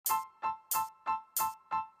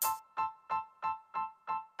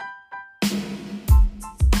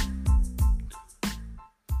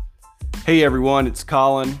Hey everyone, it's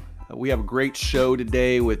Colin. We have a great show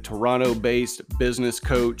today with Toronto-based business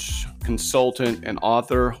coach, consultant, and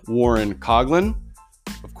author Warren Coughlin.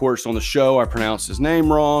 Of course, on the show, I pronounced his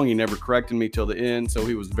name wrong. He never corrected me till the end, so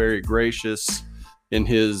he was very gracious in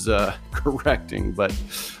his correcting. But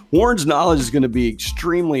Warren's knowledge is going to be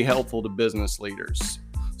extremely helpful to business leaders.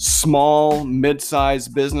 Small,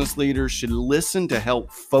 mid-sized business leaders should listen to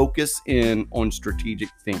help focus in on strategic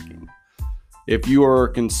thinking. If you are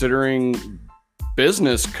considering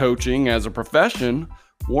business coaching as a profession,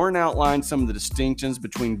 Warren outlines some of the distinctions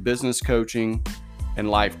between business coaching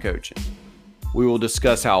and life coaching. We will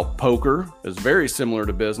discuss how poker is very similar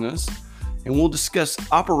to business, and we'll discuss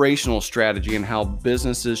operational strategy and how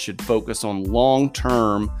businesses should focus on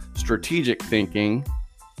long-term strategic thinking,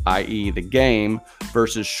 i.e. the game,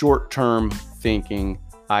 versus short-term thinking,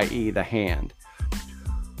 i.e. the hand.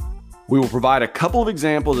 We will provide a couple of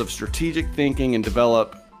examples of strategic thinking and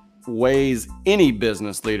develop ways any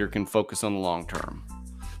business leader can focus on the long term.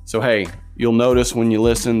 So, hey, you'll notice when you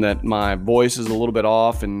listen that my voice is a little bit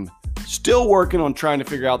off and still working on trying to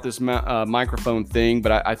figure out this microphone thing,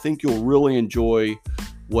 but I think you'll really enjoy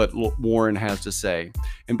what Warren has to say.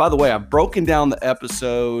 And by the way, I've broken down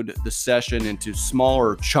the session into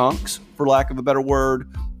smaller chunks, for lack of a better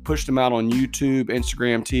word, pushed them out on YouTube,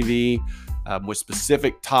 Instagram, TV, with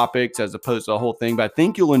specific topics as opposed to the whole thing. But I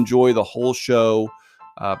think you'll enjoy the whole show.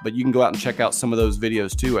 But you can go out and check out some of those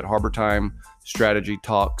videos too at Harbor Time Strategy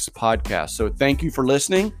Talks podcast. So thank you for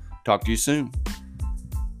listening. Talk to you soon.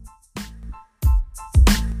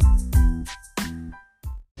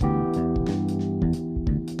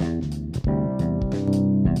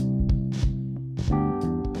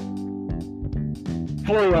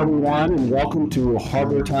 Hello, everyone, and welcome to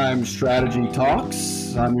Harbor Time Strategy Talks.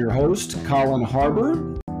 I'm your host, Colin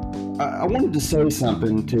Harbor. I wanted to say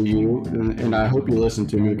something to you, and I hope you listen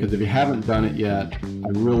to me, because if you haven't done it yet, I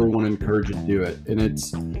really want to encourage you to do it. And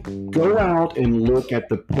it's go out and look at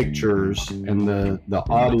the pictures and the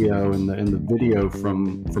audio and the video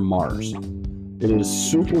from Mars. It is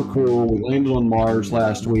super cool. We landed on Mars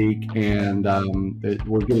last week, and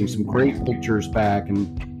we're getting some great pictures back.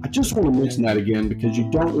 And I just want to mention that again because you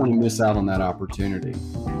don't want to miss out on that opportunity.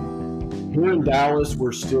 Here in Dallas,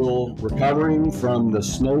 we're still recovering from the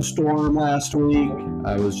snowstorm last week.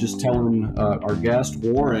 I was just telling our guest,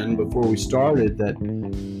 Warren, before we started that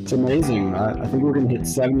it's amazing. I think we're going to hit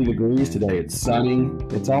 70 degrees today. It's sunny.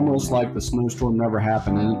 It's almost like the snowstorm never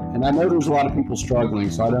happened. And I know there's a lot of people struggling,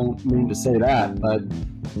 so I don't mean to say that, but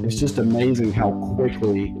it's just amazing how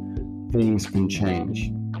quickly things can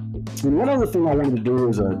change. And one other thing I wanted to do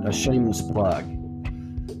is a shameless plug.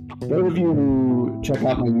 Those of you who check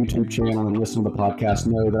out my YouTube channel and listen to the podcast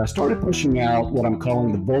know that I started pushing out what I'm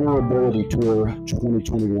calling the Vulnerability Tour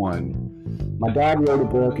 2021. My dad wrote a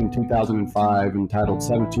book in 2005 entitled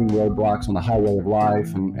 17 Roadblocks on the Highway of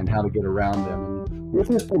Life and How to Get Around Them. And with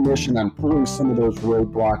his permission, I'm pulling some of those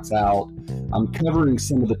roadblocks out. I'm covering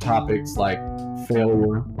some of the topics like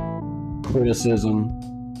failure, criticism,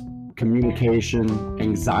 communication,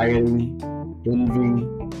 anxiety, envy,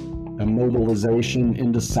 immobilization,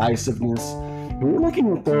 indecisiveness. And we're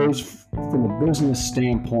looking at those from a business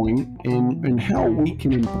standpoint and how we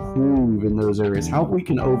can improve in those areas, how we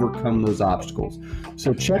can overcome those obstacles.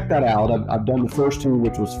 So check that out. I've done the first two,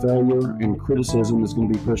 which was failure and criticism, is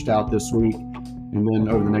going to be pushed out this week. And then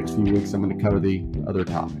over the next few weeks, I'm going to cover the other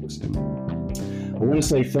topics. And I want to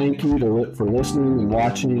say thank you for listening and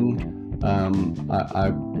watching. I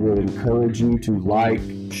would encourage you to like,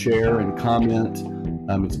 share, and comment.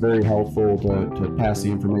 It's very helpful to pass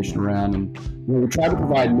the information around, and we try to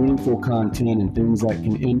provide meaningful content and things that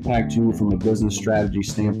can impact you from a business strategy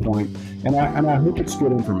standpoint. And I hope it's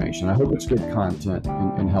good information. I hope it's good content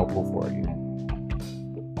and helpful for you.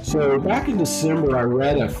 So back in December, I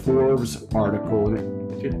read a Forbes article,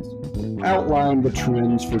 and it outlined the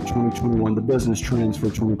trends for 2021, the business trends for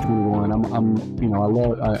 2021.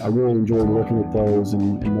 I really enjoyed looking at those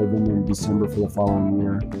in November and December for the following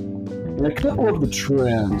year. And a couple of the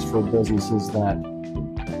trends for businesses that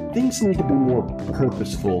things need to be more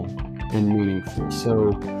purposeful and meaningful.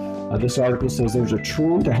 So this article says there's a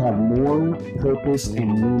trend to have more purpose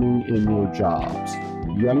and meaning in your jobs.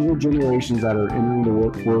 Younger generations that are entering the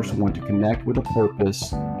workforce want to connect with a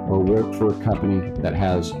purpose or work for a company that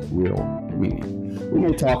has real meaning. We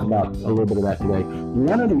may talk about a little bit of that today.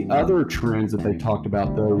 One of the other trends that they talked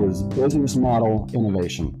about, though, was business model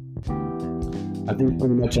innovation. I think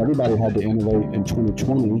pretty much everybody had to innovate in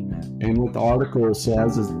 2020, and what the article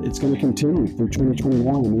says is it's going to continue through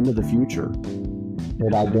 2021 and into the future.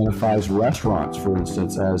 It identifies restaurants, for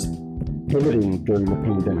instance, as pivoting during the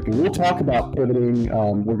pandemic. And we'll talk about pivoting.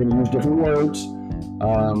 We're going to use different words.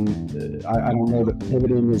 I don't know that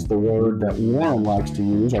pivoting is the word that Warren likes to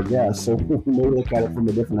use, our guest, so we may look at it from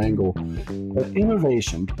a different angle. But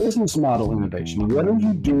innovation, business model innovation, what are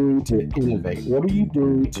you doing to innovate? What are you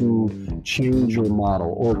doing to change your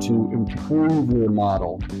model or to improve your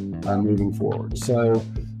model moving forward? So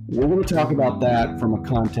we're going to talk about that from a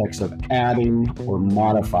context of adding or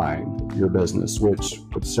modifying your business, which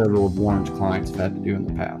several of Warren's clients have had to do in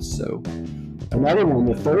the past. So another one,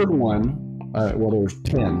 the third one, well, there was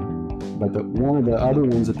 10, but one of the other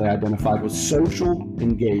ones that they identified was social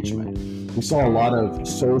engagement. We saw a lot of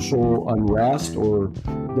social unrest or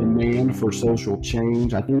demand for social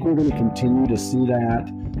change. I think we're going to continue to see that.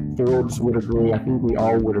 Forbes would agree. I think we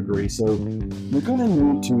all would agree. So you're going to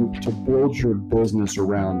need to build your business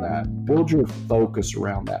around that, build your focus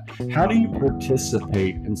around that. How do you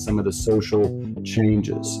participate in some of the social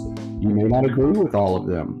changes? You may not agree with all of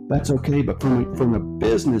them. That's okay. But from a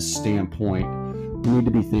business standpoint, you need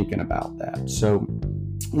to be thinking about that. So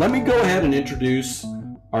let me go ahead and introduce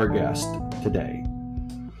our guest today.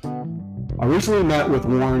 I recently met with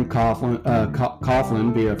Warren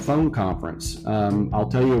Coughlin via phone conference. I'll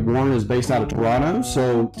tell you, Warren is based out of Toronto,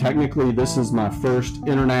 so technically this is my first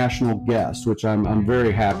international guest, which I'm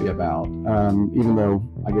very happy about, even though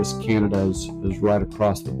I guess Canada is right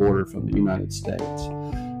across the border from the United States.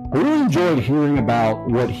 I really enjoyed hearing about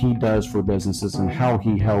what he does for businesses and how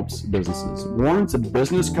he helps businesses. Warren's a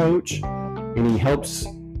business coach, and he helps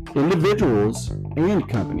individuals and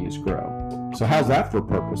companies grow. So how's that for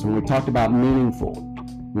purpose? When we talked about meaningful,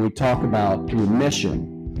 when we talk about your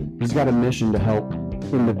mission, he's got a mission to help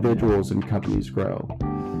individuals and companies grow.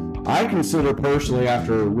 I consider personally,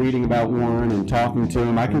 after reading about Warren and talking to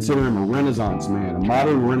him, I consider him a Renaissance man, a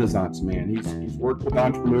modern Renaissance man. He's worked with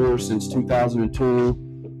entrepreneurs since 2002.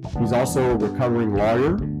 He's also a recovering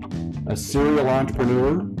lawyer, a serial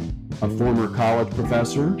entrepreneur, a former college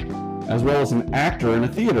professor, as well as an actor and a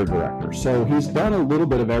theater director. So he's done a little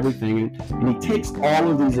bit of everything, and he takes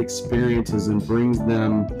all of these experiences and brings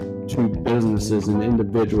them to businesses and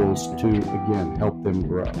individuals to, again, help them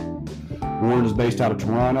grow. Warren is based out of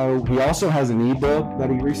Toronto. He also has an ebook that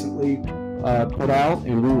he recently put out,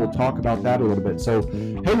 and we will talk about that a little bit. So,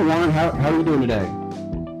 hey, Warren, how are you doing today?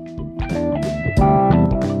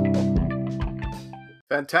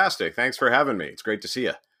 Fantastic. Thanks for having me. It's great to see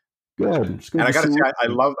you. Good. And I got to say, I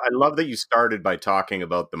love that you started by talking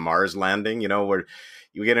about the Mars landing, where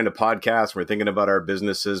you get into podcasts, we're thinking about our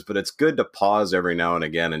businesses, but it's good to pause every now and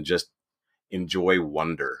again and just enjoy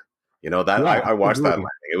wonder. I watched that landing.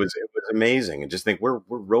 It was amazing. And just think we're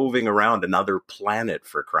roving around another planet,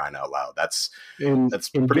 for crying out loud. That's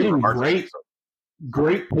pretty remarkable.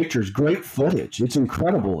 Great pictures, great footage. It's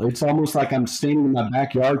incredible. It's almost like I'm standing in my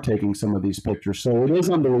backyard taking some of these pictures. So it is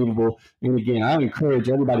unbelievable. And again, I encourage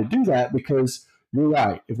everybody to do that, because you're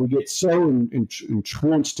right. If we get so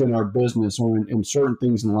entrenched in our business or in certain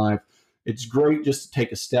things in life, it's great just to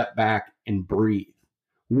take a step back and breathe.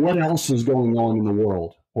 What else is going on in the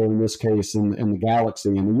world, or in this case, in the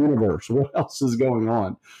galaxy, in the universe? What else is going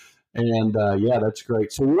on? And yeah, that's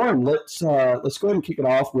great. So Warren, let's go ahead and kick it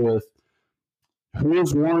off with, who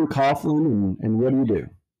is Warren Coughlin, and what do you do?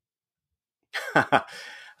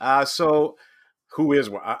 So who is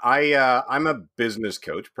I'm a business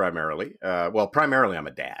coach primarily. Primarily I'm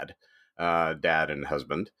a dad and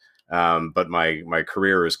husband. But my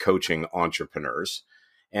career is coaching entrepreneurs.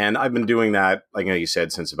 And I've been doing that, like you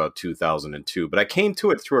said, since about 2002. But I came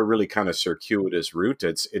to it through a really kind of circuitous route.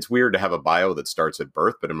 It's weird to have a bio that starts at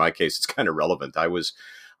birth, but in my case, it's kind of relevant. I was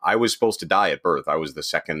supposed to die at birth. I was the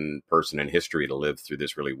second person in history to live through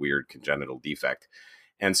this really weird congenital defect.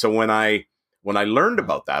 And so when I learned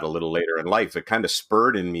about that a little later in life, it kind of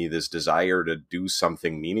spurred in me this desire to do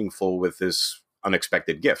something meaningful with this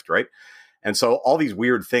unexpected gift, right? And so all these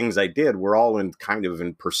weird things I did were all in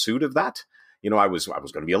pursuit of that. I was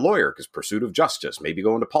going to be a lawyer because pursuit of justice, maybe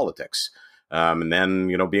go into politics. And then,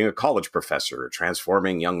 being a college professor,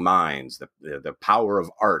 transforming young minds, the power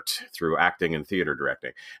of art through acting and theater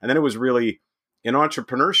directing. And then it was really in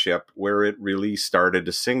entrepreneurship where it really started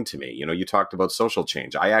to sing to me. You talked about social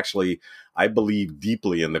change. I believe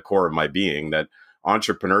deeply in the core of my being that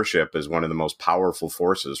entrepreneurship is one of the most powerful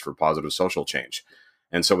forces for positive social change.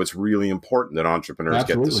 And so it's really important that entrepreneurs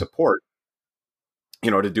get the support,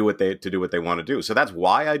 to do what they want to do. So that's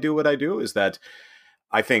why I do what I do, is that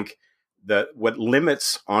I think that what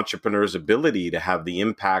limits entrepreneurs' ability to have the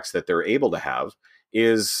impacts that they're able to have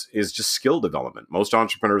is just skill development. Most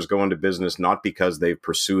entrepreneurs go into business not because they've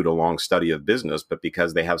pursued a long study of business, but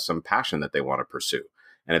because they have some passion that they want to pursue.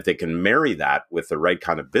 And if they can marry that with the right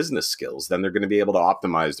kind of business skills, then they're going to be able to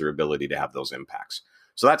optimize their ability to have those impacts.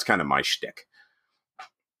 So that's kind of my shtick.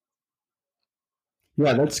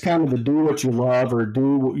 Yeah, that's kind of the do what you love or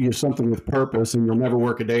do something with purpose and you'll never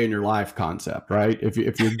work a day in your life concept, right? If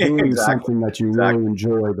you're doing something that you really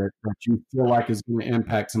enjoy, that you feel like is going to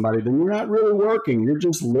impact somebody, then you're not really working. You're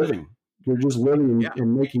just living. You're just living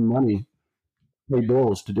and making money, pay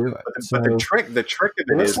bills to do it. But the trick of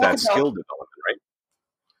it is that skill development, right?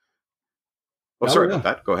 Oh, sorry about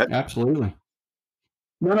that. Go ahead. Absolutely.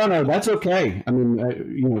 No, that's okay. I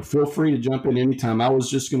mean, feel free to jump in anytime. I was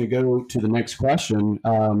just going to go to the next question.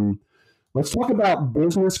 Let's talk about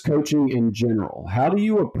business coaching in general. How do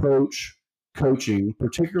you approach coaching,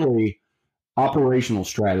 particularly operational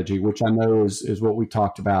strategy, which I know is what we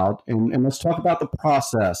talked about, and let's talk about the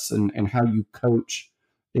process and how you coach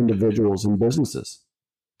individuals and businesses.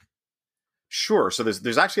 Sure. So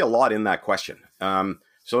there's actually a lot in that question.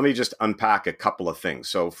 So let me just unpack a couple of things.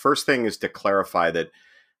 So first thing is to clarify that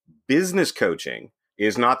business coaching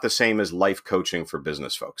is not the same as life coaching for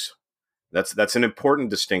business folks. That's an important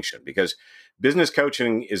distinction, because business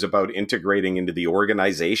coaching is about integrating into the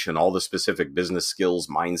organization all the specific business skills,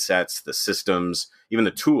 mindsets, the systems, even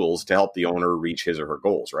the tools to help the owner reach his or her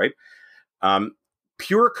goals, right?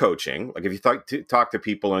 Pure coaching, like if you talk to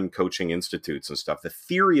people in coaching institutes and stuff, the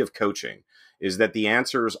theory of coaching is that the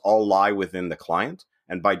answers all lie within the client.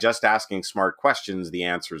 And by just asking smart questions, the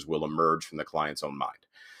answers will emerge from the client's own mind.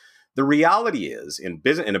 The reality is, in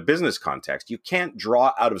a business context, you can't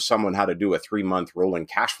draw out of someone how to do a 3-month rolling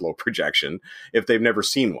cash flow projection if they've never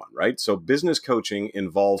seen one, right? So business coaching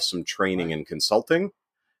involves some training and consulting,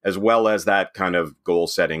 as well as that kind of goal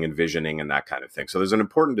setting and visioning and that kind of thing. So there's an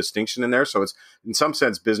important distinction in there. So it's, in some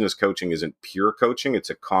sense, business coaching isn't pure coaching. It's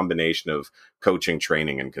a combination of coaching,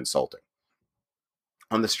 training, and consulting.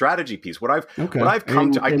 On the strategy piece, I came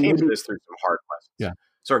to this through some hard lessons. Yeah.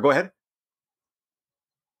 Sorry, go ahead.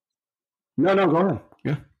 No, go ahead.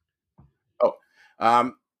 Yeah.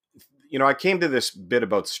 I came to this bit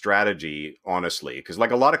about strategy, honestly, because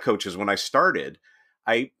like a lot of coaches, when I started,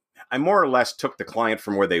 I more or less took the client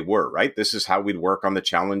from where they were, right? This is how we'd work on the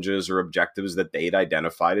challenges or objectives that they'd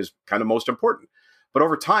identified as kind of most important. But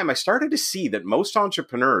over time, I started to see that most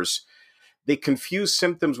entrepreneurs, they confuse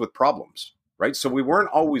symptoms with problems. Right. So we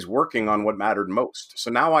weren't always working on what mattered most.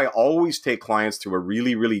 So now I always take clients through a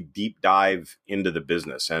really, really deep dive into the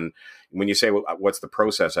business. And when you say, well, what's the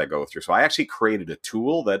process I go through? So I actually created a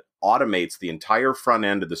tool that automates the entire front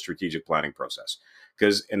end of the strategic planning process.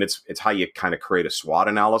 And it's how you kind of create a SWOT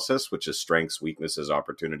analysis, which is strengths, weaknesses,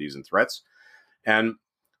 opportunities, and threats. And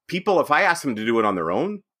people, if I ask them to do it on their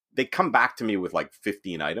own, they come back to me with like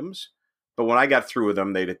 15 items. But when I got through with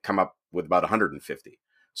them, they'd come up with about 150.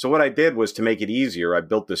 So what I did was, to make it easier, I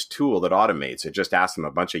built this tool that automates. It just asks them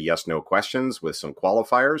a bunch of yes/no questions with some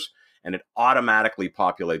qualifiers, and it automatically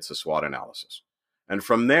populates the SWOT analysis. And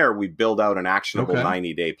from there, we build out an actionable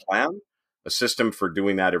 90-day plan, a system for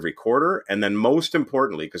doing that every quarter. And then most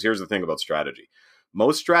importantly, because here's the thing about strategy,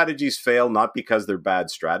 most strategies fail not because they're bad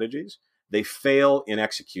strategies, they fail in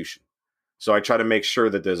execution. So I try to make sure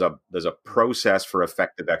that there's a process for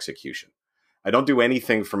effective execution. I don't do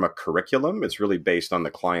anything from a curriculum. It's really based on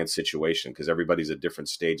the client's situation, because everybody's at a different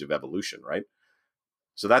stage of evolution, right?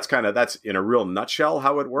 So that's in a real nutshell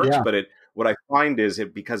how it works. Yeah. But what I find is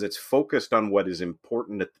because it's focused on what is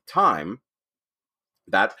important at the time,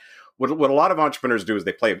 that what a lot of entrepreneurs do is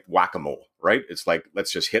they play whack-a-mole, right? It's like,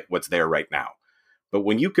 let's just hit what's there right now. But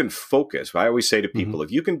when you can focus, I always say to people,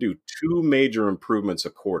 if you can do 2 major improvements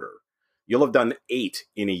a quarter, you'll have done 8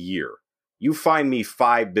 in a year. You find me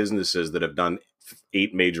 5 businesses that have done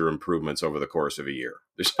 8 major improvements over the course of a year.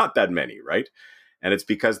 There's not that many, right? And it's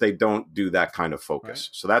because they don't do that kind of focus. Right.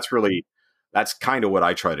 So that's kind of what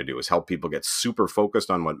I try to do, is help people get super focused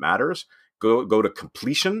on what matters, go to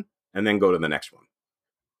completion, and then go to the next one.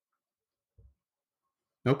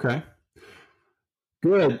 Okay.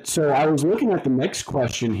 Good. So I was looking at the next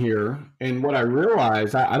question here, and what I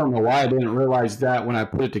realized, I don't know why I didn't realize that when I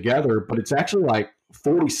put it together, but it's actually like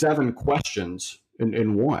 47 questions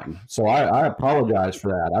in one. So I apologize for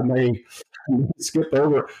that. I may skip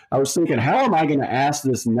over. I was thinking, how am I going to ask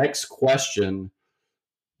this next question?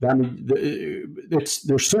 I mean,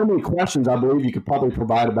 there's so many questions. I believe you could probably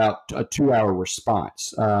provide about a 2-hour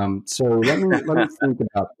response. So let me think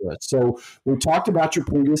about this. So we talked about your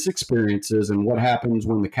previous experiences and what happens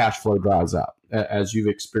when the cash flow dries up, as you've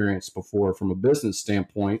experienced before from a business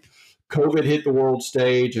standpoint. COVID hit the world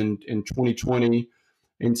stage in 2020,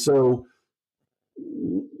 and so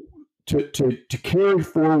to carry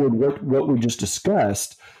forward what we just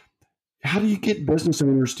discussed, how do you get business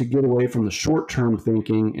owners to get away from the short-term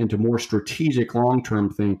thinking into more strategic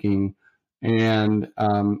long-term thinking? And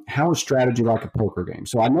how is strategy like a poker game?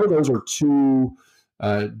 So I know those are two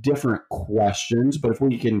different questions, but if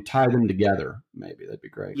we can tie them together, maybe that'd be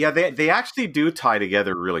great. Yeah, they actually do tie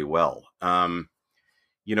together really well.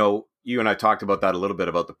 You and I talked about that a little bit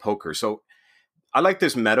about the poker. So I like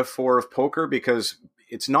this metaphor of poker because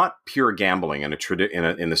it's not pure gambling in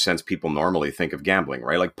in the sense people normally think of gambling,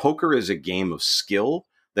 right? Like poker is a game of skill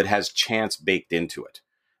that has chance baked into it.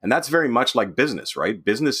 And that's very much like business, right?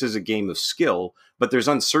 Business is a game of skill, but there's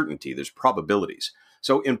uncertainty, there's probabilities.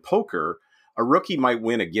 So in poker, a rookie might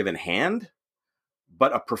win a given hand,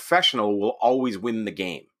 but a professional will always win the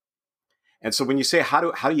game. And so when you say how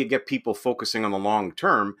do you get people focusing on the long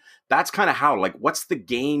term, that's kind of how, like, what's the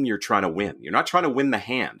game you're trying to win? You're not trying to win the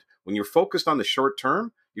hand. When you're focused on the short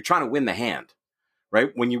term, you're trying to win the hand,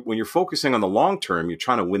 right? When you're focusing on the long term, you're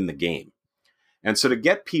trying to win the game. And so to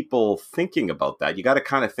get people thinking about that, you got to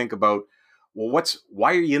kind of think about, well,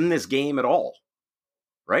 why are you in this game at all?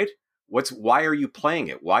 Right? Why are you playing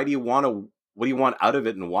it? What do you want out of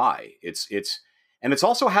it and why? And it's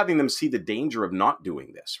also having them see the danger of not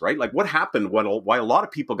doing this, right? Like what happened why a lot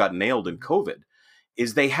of people got nailed in COVID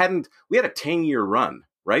is we had a 10-year run,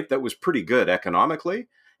 right? That was pretty good economically.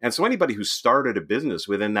 And so anybody who started a business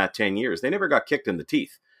within that 10 years, they never got kicked in the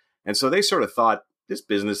teeth. And so they sort of thought this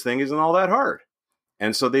business thing isn't all that hard.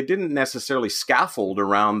 And so they didn't necessarily scaffold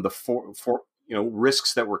around the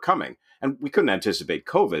risks that were coming. And we couldn't anticipate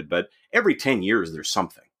COVID, but every 10 years there's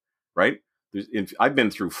something, right? I've been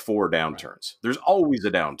through 4 downturns. There's always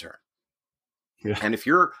a downturn. Yeah. And if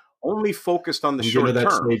you're only focused on the short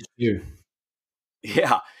term,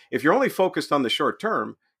 if you're only focused on the short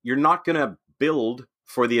term, you're not going to build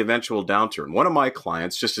for the eventual downturn. One of my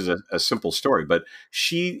clients, just as a simple story, but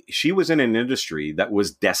she was in an industry that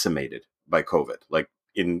was decimated by COVID, like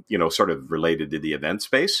in, sort of related to the event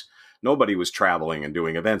space. Nobody was traveling and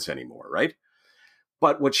doing events anymore, right?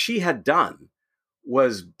 But what she had done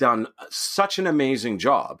was done such an amazing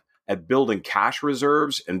job at building cash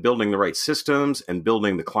reserves and building the right systems and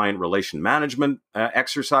building the client relation management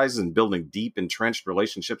exercises and building deep entrenched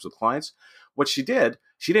relationships with clients. What she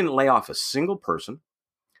didn't lay off a single person.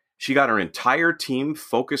 She got her entire team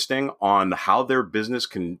focusing on how their business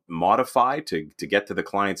can modify to get to the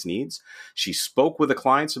client's needs. She spoke with the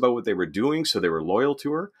clients about what they were doing, so they were loyal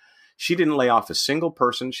to her. She didn't lay off a single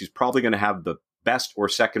person. She's probably going to have the best or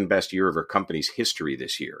second best year of her company's history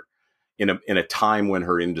this year in a time when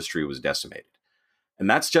her industry was decimated. And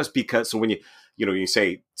that's just because, so when you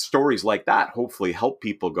say stories like that, hopefully help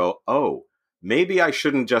people go, oh, maybe I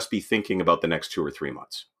shouldn't just be thinking about the next 2 or 3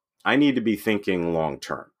 months. I need to be thinking long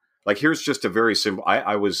term. Like here's just a very simple,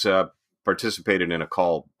 I was participated in a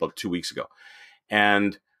call about 2 weeks ago.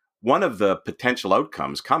 And one of the potential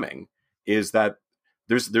outcomes coming is that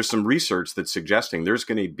there's some research that's suggesting there's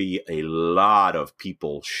going to be a lot of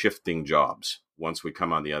people shifting jobs once we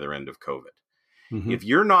come on the other end of COVID. Mm-hmm. If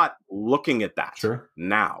you're not looking at that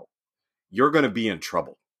now, you're going to be in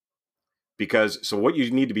trouble. So what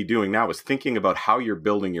you need to be doing now is thinking about how you're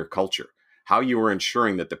building your culture, how you are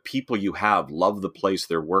ensuring that the people you have love the place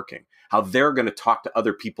they're working, how they're going to talk to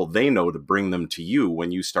other people they know to bring them to you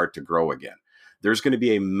when you start to grow again. There's going to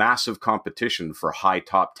be a massive competition for high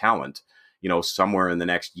top talent, somewhere in the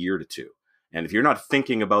next year to 2. And if you're not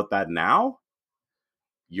thinking about that now,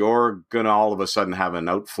 you're going to all of a sudden have an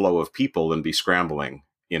outflow of people and be scrambling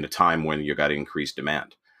in a time when you got increased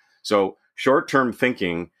demand. So short-term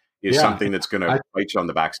thinking is something that's going to bite you on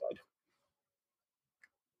the backside.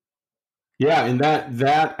 Yeah, and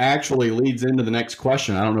that actually leads into the next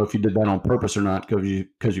question. I don't know if you did that on purpose or not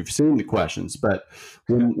because you've seen the questions, but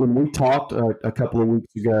when we talked a couple of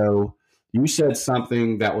weeks ago, you said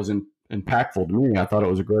something that was impactful to me. I thought it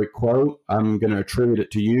was a great quote. I'm going to attribute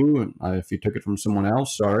it to you, and if you took it from someone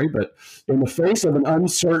else, sorry. But in the face of an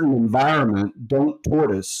uncertain environment, don't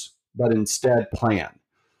tortoise, but instead plan.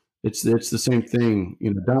 It's the same thing.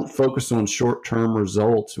 Don't focus on short-term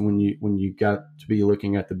results when you got to be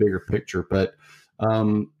looking at the bigger picture. But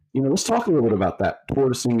let's talk a little bit about that,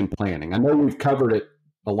 tortoising and planning. I know we've covered it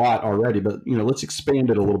a lot already, but let's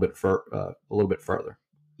expand it a little bit further.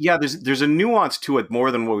 Yeah, there's a nuance to it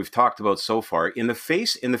more than what we've talked about so far. In the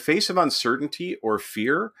face of uncertainty or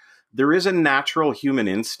fear, there is a natural human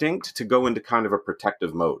instinct to go into kind of a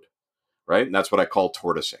protective mode, right? And that's what I call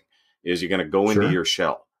tortoising. Is you're going to go into your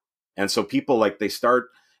shell. And so people they start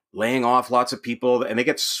laying off lots of people and they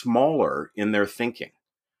get smaller in their thinking,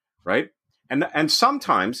 right? And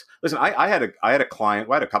sometimes, listen, I had a client,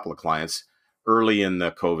 I had a couple of clients early in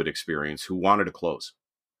the COVID experience who wanted to close.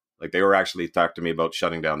 Like they were actually talking to me about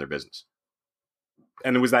shutting down their business.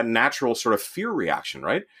 and it was that natural sort of fear reaction,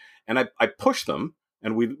 right? And I pushed them,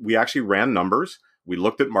 and we actually ran numbers. We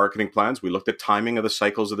looked at marketing plans. We looked at timing of the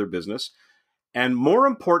cycles of their business. And more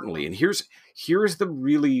importantly, and here's the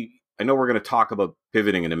really, I know we're going to talk about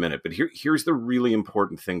pivoting in a minute, but here's the really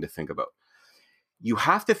important thing to think about. You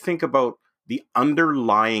have to think about the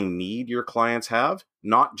underlying need your clients have,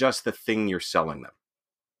 not just the thing you're selling them.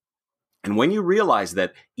 And when you realize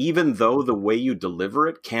that even though the way you deliver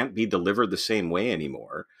it can't be delivered the same way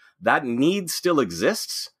anymore, that need still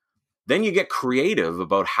exists, then you get creative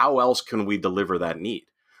about how else can we deliver that need.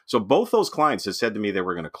 So both those clients that said to me they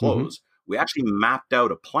were going to close, we actually mapped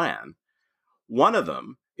out a plan. One of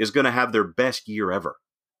them is going to have their best year ever.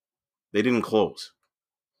 They didn't close,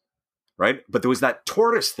 right? But there was that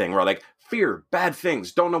tortoise thing where like fear, bad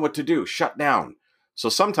things, don't know what to do, shut down. So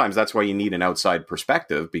sometimes that's why you need an outside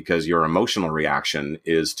perspective, because your emotional reaction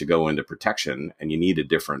is to go into protection and you need a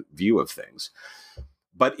different view of things.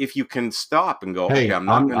 But if you can stop and go, Hey, okay, I'm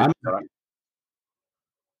not going to.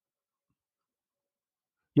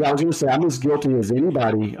 Yeah, I was going to say I'm as guilty as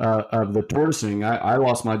anybody of the tortoising. I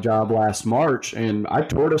lost my job last March, and I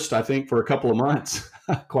tortoised, I think, for a couple of months,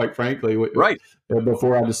 quite frankly, Right.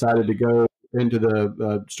 Before I decided to go into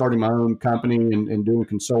the starting my own company and doing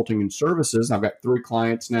consulting and services. I've got 3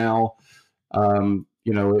 clients now.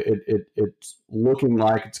 It's looking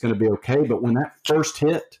like it's going to be okay. But when that first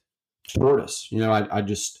hit, tortoise, I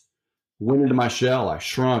just went into my shell. I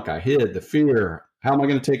shrunk. I hid the fear. How am I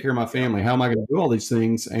going to take care of my family? How am I going to do all these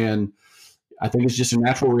things? And I think it's just a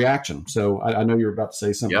natural reaction. So I know you're about to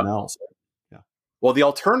say something else. Yeah. Well, the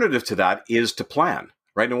alternative to that is to plan,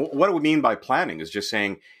 right? And what we mean by planning is just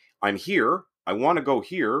saying, I'm here. I want to go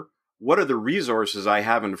here. What are the resources I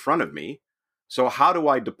have in front of me? So how do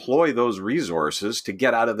I deploy those resources to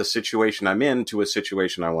get out of the situation I'm in to a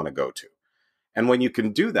situation I want to go to? And when you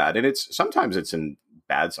can do that, and sometimes it's in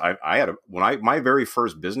bad. I had my very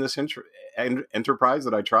first business enterprise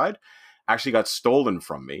that I tried actually got stolen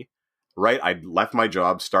from me. Right, I left my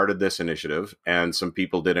job, started this initiative, and some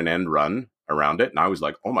people did an end run around it, and I was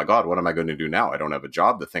like, "Oh my God, what am I going to do now? I don't have a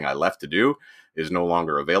job. The thing I left to do is no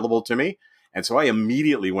longer available to me." And so I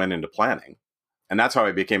immediately went into planning. And that's how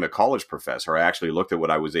I became a college professor. I actually looked at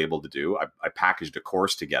what I was able to do. I packaged a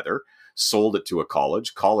course together, sold it to a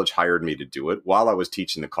college. College hired me to do it. While I was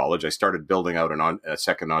teaching the college, I started building out a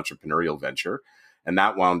second entrepreneurial venture. And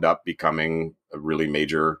that wound up becoming a really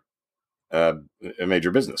major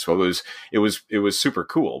business. Well, it was super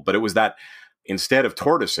cool. But it was that instead of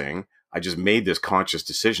tortoising, I just made this conscious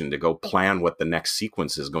decision to go plan what the next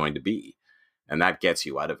sequence is going to be. And that gets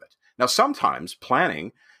you out of it. Now, sometimes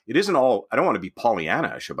planning, it isn't all, I don't want to be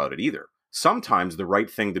Pollyanna-ish about it either. Sometimes the right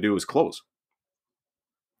thing to do is close,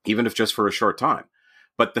 even if just for a short time.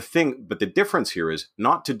 But the difference here is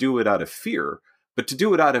not to do it out of fear, but to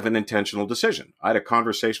do it out of an intentional decision. I had a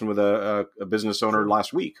conversation with a business owner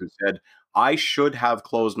last week who said, I should have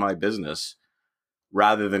closed my business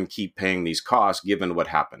rather than keep paying these costs given what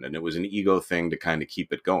happened. And it was an ego thing to kind of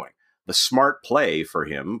keep it going. The smart play for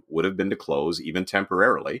him would have been to close even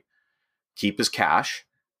temporarily, keep his cash,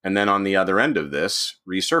 and then on the other end of this,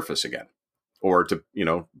 resurface again, or to,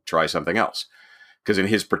 try something else. Because in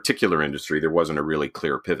his particular industry, there wasn't a really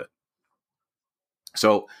clear pivot.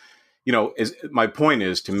 So, my point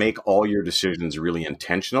is to make all your decisions really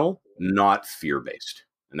intentional, not fear-based.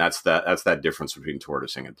 And that's that difference between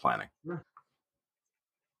tortoising and planning.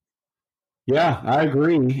 Yeah, I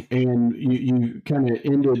agree. And you kind of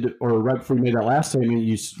ended, or right before you made that last statement,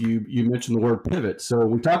 you mentioned the word pivot. So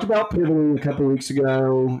we talked about pivoting a couple of weeks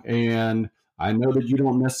ago, and I know that you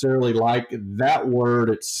don't necessarily like that word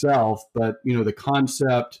itself, but the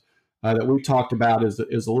concept that we talked about is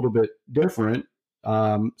a little bit different.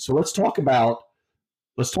 So let's talk about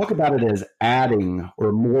it as adding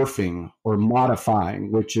or morphing or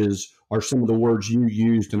modifying, which are some of the words you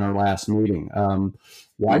used in our last meeting.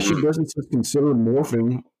 Why should businesses consider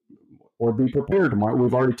morphing or be prepared?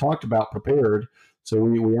 We've already talked about prepared, so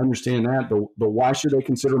we understand that. But why should they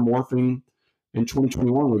consider morphing in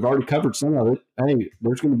 2021? We've already covered some of it. Hey,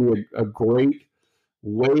 there's going to be a great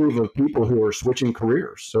wave of people who are switching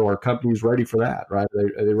careers. So our company's ready for that, right?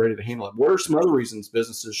 Are they ready to handle it? What are some other reasons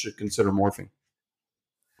businesses should consider morphing?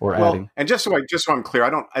 Adding. And just so I'm clear, I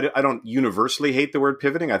don't universally hate the word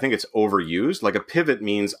pivoting. I think it's overused. Like a pivot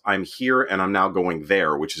means I'm here and I'm now going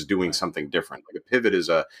there, which is doing something different. Like a pivot is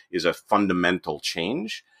a fundamental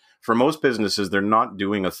change. For most businesses, they're not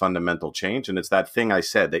doing a fundamental change. And it's that thing I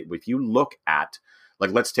said that if you look at, like,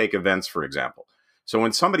 let's take events, for example. So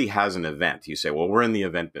when somebody has an event, you say, well, we're in the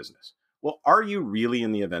event business. Well, are you really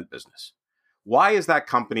in the event business? Why is that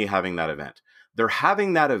company having that event? they're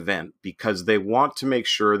having that event because they want to make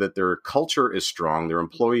sure that their culture is strong, their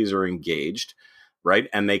employees are engaged, right?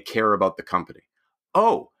 And they care about the company.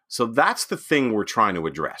 Oh, so that's the thing we're trying to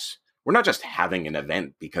address. We're not just having an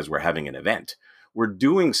event because we're having an event. We're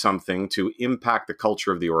doing something to impact the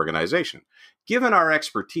culture of the organization. Given our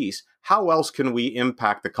expertise, how else can we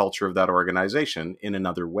impact the culture of that organization in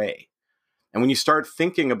another way? And when you start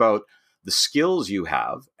thinking about the skills you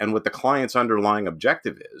have and what the client's underlying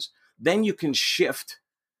objective is, then you can shift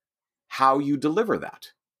how you deliver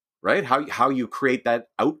that, right? How you create that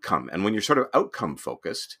outcome. And when you're sort of outcome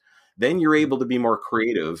focused, then you're able to be more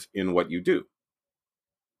creative in what you do.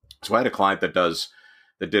 So I had a client that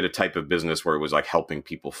did a type of business where it was like helping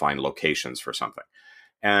people find locations for something.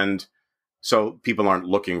 And so people aren't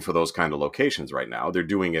looking for those kind of locations right now. They're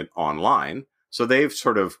doing it online. So they've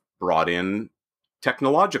sort of brought in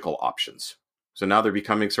technological options. So now they're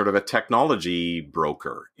becoming sort of a technology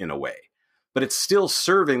broker in a way. But it's still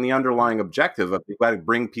serving the underlying objective of to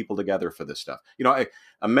bring people together for this stuff. You know,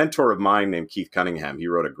 a mentor of mine named Keith Cunningham, he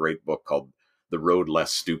wrote a great book called The Road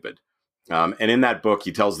Less Stupid. And in that book,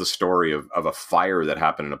 he tells the story of a fire that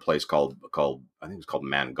happened in a place called I think it was called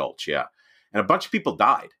Man Gulch, yeah. And a bunch of people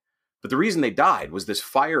died. But the reason they died was this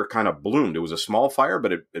fire kind of bloomed. It was a small fire,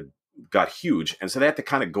 but it got huge. And so they had to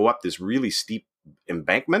kind of go up this really steep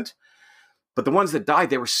embankment. But the ones that died,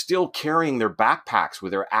 they were still carrying their backpacks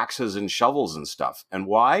with their axes and shovels and stuff. And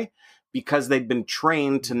why? Because they'd been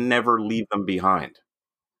trained to never leave them behind.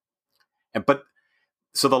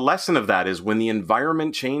 So the lesson of that is when the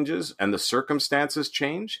environment changes and the circumstances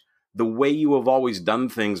change, the way you have always done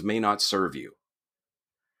things may not serve you.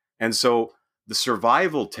 And so the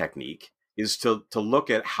survival technique is to look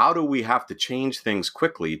at how do we have to change things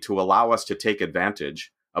quickly to allow us to take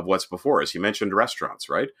advantage of what's before us. You mentioned restaurants,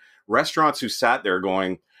 right? Restaurants who sat there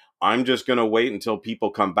going, I'm just going to wait until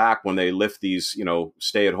people come back when they lift these,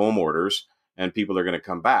 stay-at-home orders and people are going to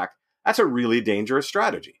come back. That's a really dangerous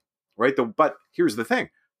strategy, right? But here's the thing.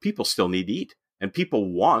 People still need to eat, and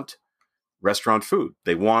people want restaurant food.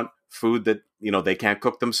 They want food that, they can't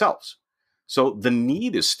cook themselves. So the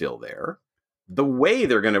need is still there. The way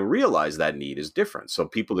they're going to realize that need is different. So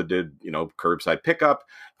people that did, curbside pickup,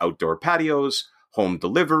 outdoor patios, home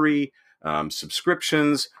delivery,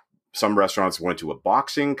 subscriptions. Some restaurants went to a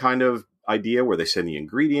boxing kind of idea where they send the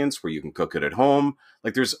ingredients, where you can cook it at home.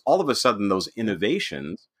 Like there's all of a sudden those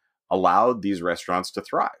innovations allowed these restaurants to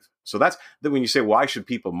thrive. So that's when you say, why should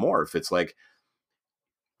people morph? It's like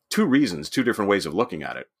two reasons, two different ways of looking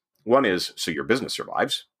at it. One is so your business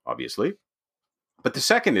survives, obviously. But the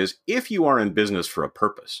second is if you are in business for a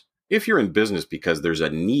purpose, if you're in business because there's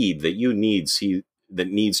a need that that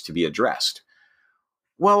needs to be addressed,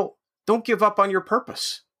 well, don't give up on your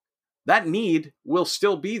purpose. That need will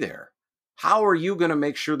still be there. How are you going to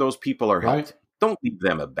make sure those people are helped? Right. Don't leave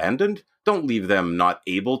them abandoned. Don't leave them not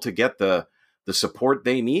able to get the support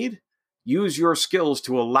they need. Use your skills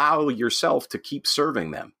to allow yourself to keep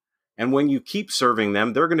serving them. And when you keep serving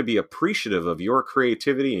them, they're going to be appreciative of your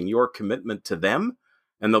creativity and your commitment to them,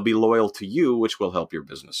 and they'll be loyal to you, which will help your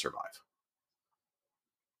business survive.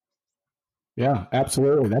 Yeah,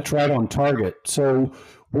 absolutely. That's right on target. So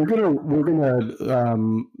we're gonna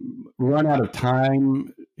run out of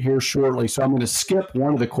time here shortly. So I'm going to skip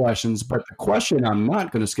one of the questions, but the question I'm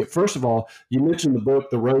not going to skip. First of all, you mentioned the book,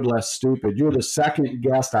 The Road Less Stupid. You're the second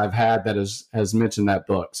guest I've had that has mentioned that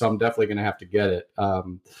book, so I'm definitely going to have to get it.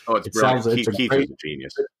 It's brilliant. Keith is a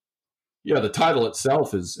genius. Yeah, the title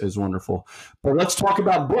itself is wonderful. But let's talk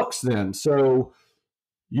about books then. So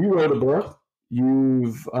you wrote a book.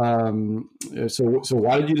 You've so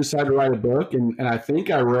why did you decide to write a book? And I think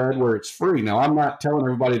I read where it's free. Now I'm not telling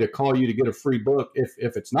everybody to call you to get a free book if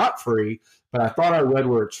it's not free, but I thought I read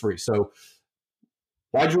where it's free. So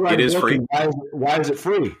why'd you write a book? Free. And why is it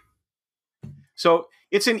free? So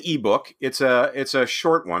it's an ebook. It's a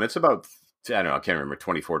short one. It's about I can't remember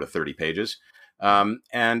 24 to 30 pages,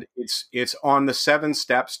 and it's on the 7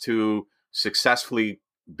 steps to successfully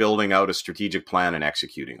building out a strategic plan and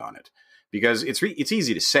executing on it. Because it's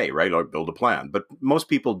easy to say, right? Or build a plan, but most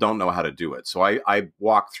people don't know how to do it. So I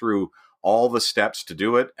walk through all the steps to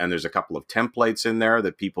do it, and there's a couple of templates in there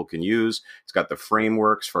that people can use. It's got the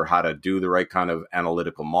frameworks for how to do the right kind of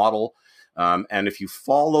analytical model. And if you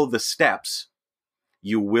follow the steps,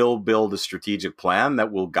 you will build a strategic plan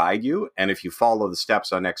that will guide you. And if you follow the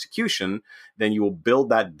steps on execution, then you will build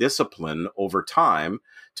that discipline over time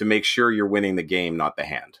to make sure you're winning the game, not the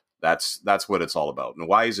hand. That's what it's all about. And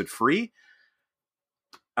why is it free?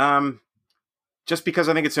 just because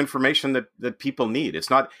I think it's information that people need. It's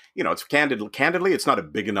not, it's candidly, it's not a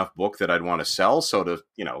big enough book that I'd want to sell. So to,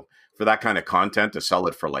 for that kind of content to sell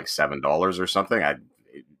it for like $7 or something,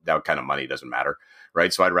 that kind of money doesn't matter.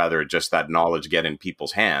 Right. So I'd rather just that knowledge get in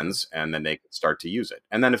people's hands and then they can start to use it.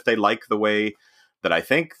 And then if they like the way that I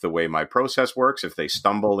think, the way my process works, if they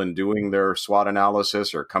stumble in doing their SWOT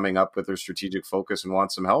analysis or coming up with their strategic focus and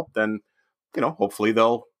want some help, then, hopefully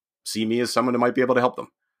they'll see me as someone who might be able to help them.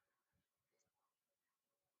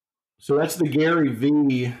 So that's the Gary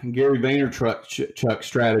Vaynerchuk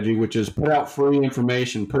strategy, which is put out free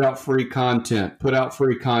information, put out free content.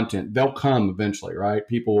 They'll come eventually, right?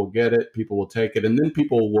 People will get it, people will take it, and then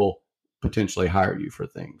people will potentially hire you for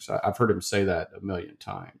things. I've heard him say that a million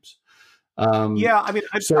times. Yeah, I mean,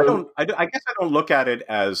 I guess I don't look at it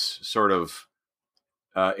as sort of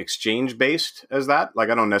exchange based as that. Like,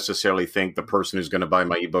 I don't necessarily think the person who's going to buy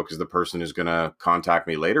my ebook is the person who's going to contact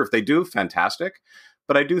me later. If they do, fantastic.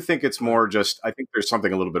 But I do think it's more just, I think there's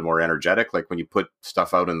something a little bit more energetic. Like when you put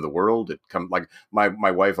stuff out in the world, it comes like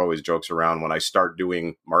my wife always jokes around when I start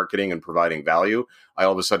doing marketing and providing value, I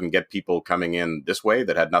all of a sudden get people coming in this way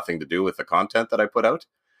that had nothing to do with the content that I put out.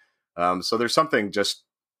 So there's something just,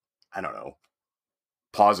 I don't know,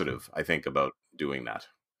 positive, I think, about doing that.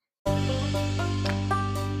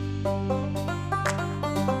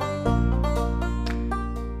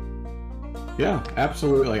 Yeah,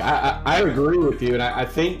 absolutely. I agree with you, and I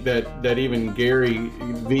think that even Gary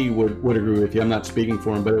V would agree with you. I'm not speaking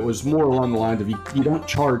for him, but it was more along the lines of you don't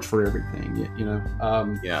charge for everything,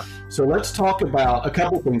 Yeah. So let's talk about a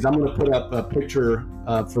couple things. I'm going to put up a picture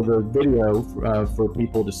for the video for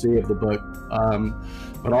people to see of the book.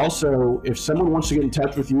 But also, if someone wants to get in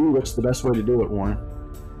touch with you, what's the best way to do it, Warren?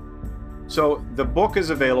 So the book is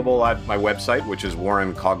available at my website, which is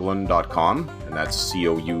warrencoughlin.com, and that's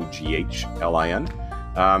COUGHLIN. So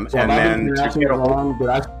and then pronouncing it wrong, but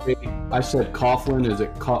I said Coughlin. Is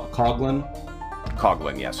it Coughlin?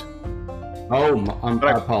 Coughlin, yes. Oh,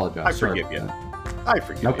 I apologize. I forgive you. I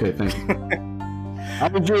forgive you. Okay, thank you. I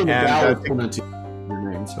was doing the Dallas pronunciation of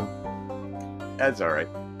your name, so. That's all right.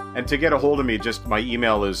 And to get a hold of me, just my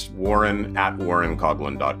email is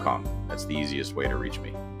warren@warrencoughlin.com. That's the easiest way to reach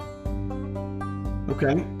me.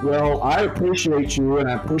 Okay. Well, I appreciate you, and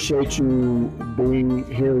I appreciate you being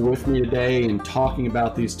here with me today and talking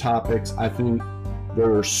about these topics. I think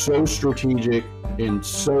they're so strategic and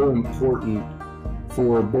so important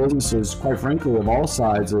for businesses, quite frankly, of all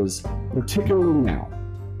sizes, particularly now.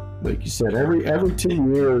 Like you said, every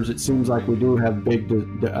 10 years, it seems like we do have big,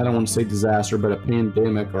 I don't want to say disaster, but a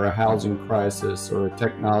pandemic or a housing crisis or a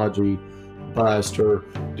technology bust or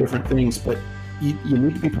different things. But you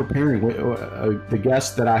need to be preparing. The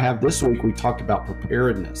guest that I have this week, we talked about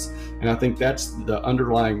preparedness. And I think that's the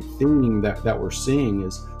underlying theme that we're seeing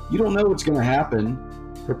is you don't know what's going to happen.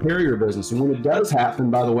 Prepare your business. And when it does happen,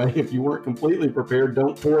 by the way, if you weren't completely prepared,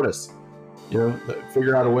 don't tortoise.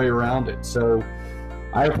 Figure out a way around it. So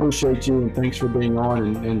I appreciate you, and thanks for being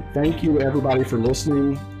on. And thank you, everybody, for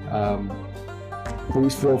listening.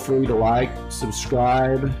 Please feel free to like,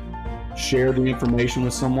 subscribe, share the information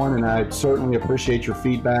with someone, and I'd certainly appreciate your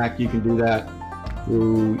feedback. You can do that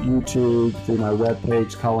through YouTube, through my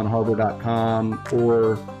webpage, colinharbour.com,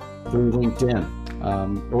 or through LinkedIn,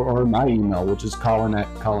 or my email, which is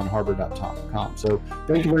colin@colinharbour.com. So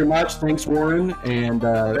thank you very much. Thanks, Warren. And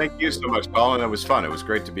thank you so much, Colin. It was fun. It was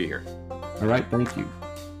great to be here. All right. Thank you.